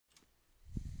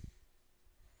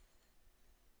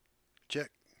Check.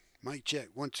 Mic check.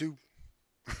 1, 2.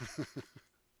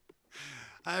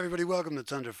 Hi, everybody. Welcome to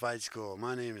Tundra Fight School.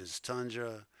 My name is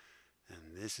Tundra,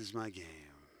 and this is my game.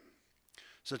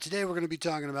 So today we're going to be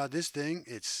talking about this thing.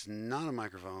 It's not a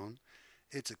microphone.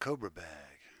 It's a cobra bag.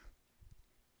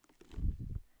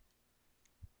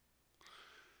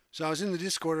 So I was in the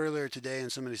Discord earlier today,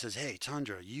 and somebody says, "Hey,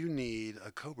 Tundra, you need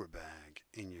a cobra bag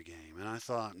in your game." And I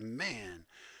thought, man,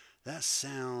 that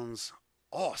sounds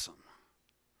awesome.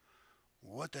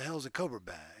 What the hell's a cobra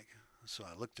bag? So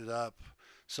I looked it up,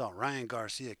 saw Ryan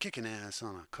Garcia kicking ass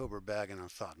on a cobra bag, and I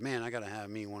thought, man, I got to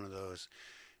have me one of those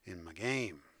in my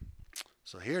game.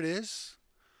 So here it is.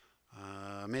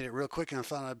 I made it real quick, and I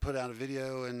thought I'd put out a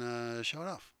video and show it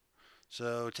off.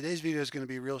 So today's video is going to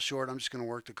be real short. I'm just going to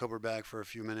work the cobra bag for a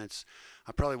few minutes.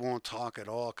 I probably won't talk at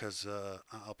all because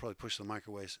I'll probably push the mic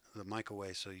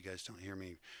away so you guys don't hear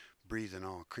me breathing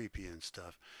all creepy and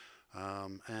stuff.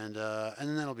 And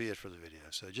then that'll be it for the video.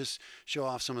 So just show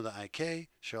off some of the IK,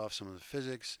 show off some of the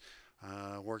physics,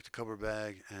 work the cobra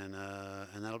bag, and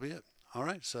that'll be it. All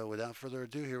right. So without further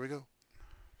ado, here we go.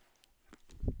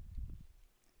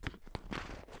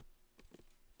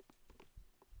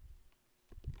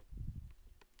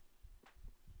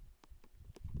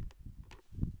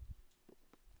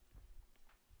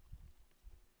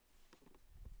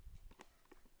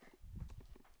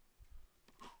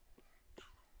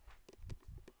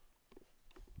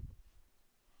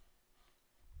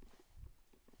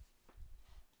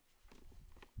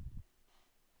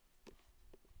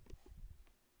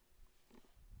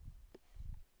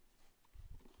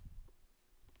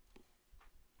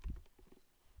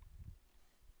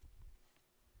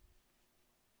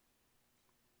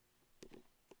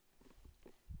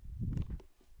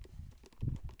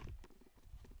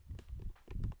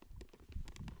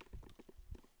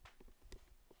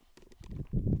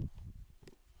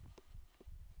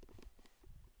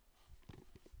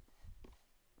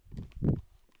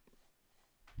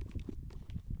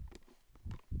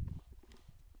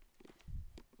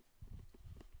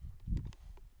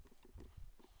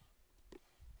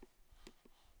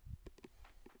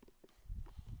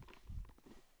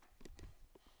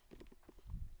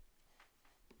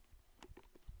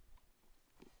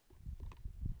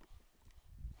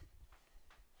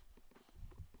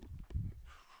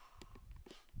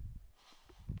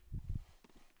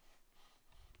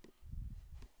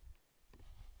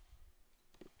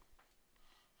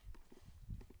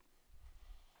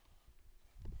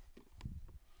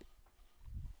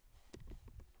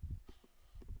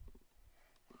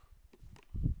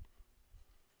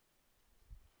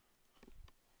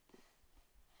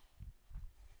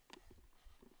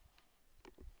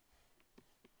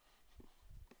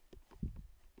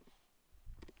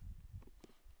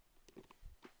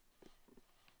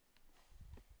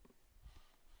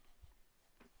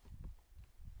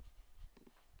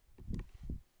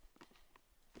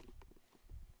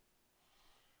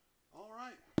 All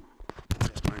right.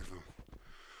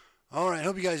 All right,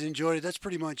 hope you guys enjoyed it. That's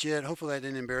pretty much it. Hopefully I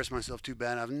didn't embarrass myself too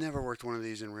bad. I've never worked one of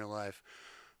these in real life.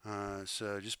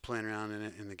 So just playing around in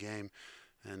it in the game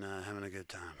and having a good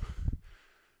time.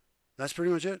 That's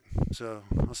pretty much it. So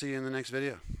I'll see you in the next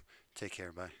video. Take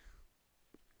care. Bye.